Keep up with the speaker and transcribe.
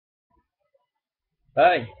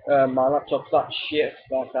Hey, my laptop's that shit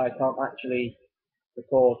that I can't actually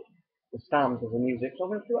record the sounds of the music, so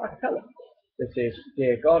I'm going to do Acapella. This is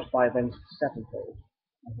Dear God by Avenged Sevenfold.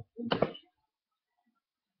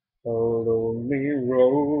 Oh, lonely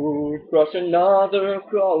road, cross another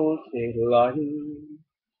cold state line,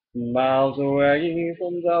 miles away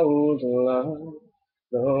from those love.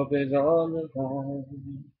 Love is on the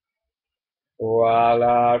line. While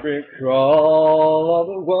I recall all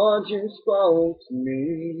the words you spoke to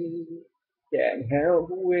me, can't help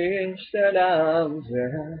but wish that I was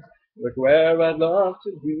there. Look where I'd love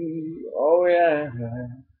to be, oh yeah.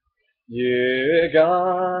 Dear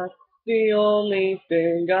God, the only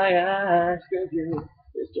thing I ask of you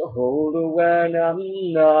is to hold her when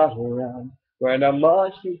I'm not around, when I'm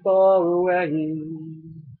much too far away.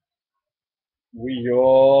 We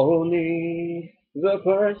all need the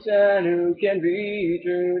person who can be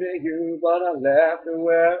true to you, but I left her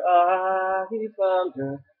where I found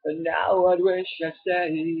her, and now I wish I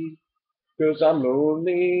stayed. Cause I'm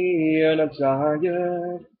lonely and I'm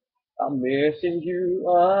tired, I'm missing you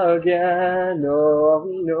again, oh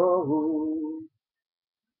no.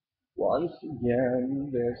 Once again,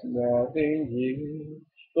 there's nothing here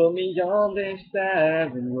for me on this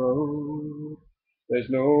barren road. There's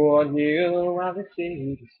no one here I can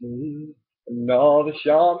see to sleep, and all the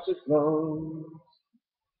shops are closed.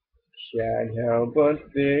 Can't help but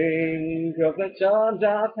think of the times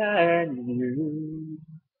I've had with you.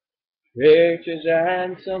 Pictures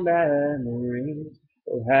and some memories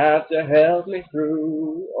will have to help me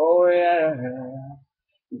through, oh yeah.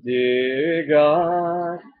 Dear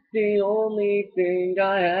God, the only thing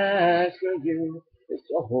I ask of you is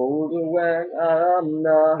to hold her when I'm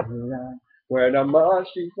not around, when I'm much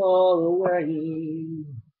too far away.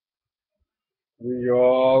 We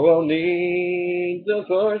all need the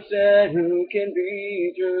person who can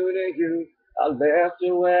be true to you. I left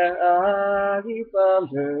her where I found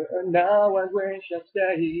her, and now I wish I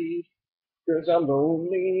stayed. Cause I'm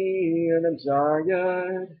lonely and I'm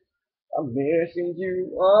tired. I'm missing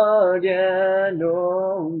you again,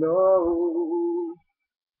 oh no,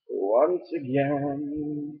 once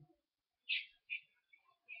again.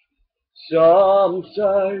 Some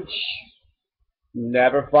search,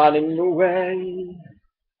 never finding the way.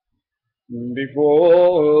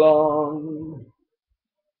 Before long,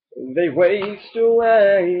 they waste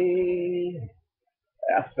away.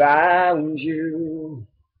 I found you.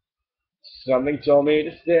 Something told me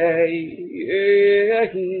to stay.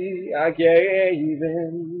 I gave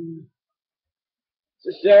in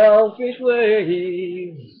to selfish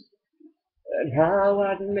ways. And how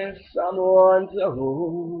I'd miss someone to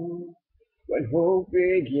hold when hope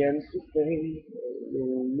begins to fade a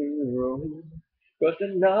lonely road. Just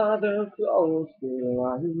another close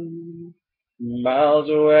line, miles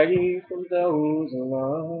away from those I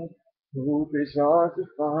love. Hope is hard to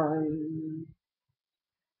find.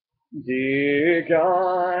 Dear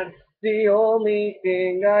God, the only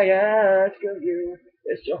thing I ask of you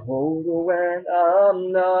is to hold her when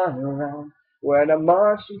I'm not around, when I'm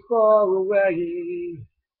much too far away.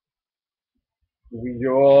 We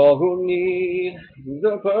all need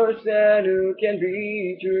the person who can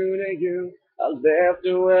be true to you. I left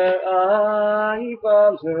her where I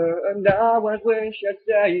found her, and now I wish I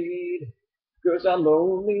stayed. Cause I'm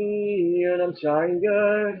lonely and I'm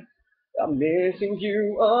tired. I'm missing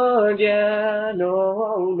you again,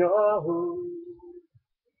 oh no,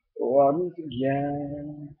 once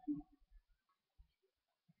again.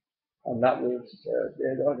 And that was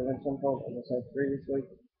Dear God and Sevenfold, as I said previously.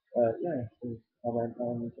 Yeah, please comment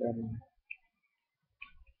and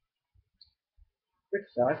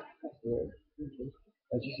criticize. That's the word. Thank you.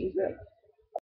 As you see there.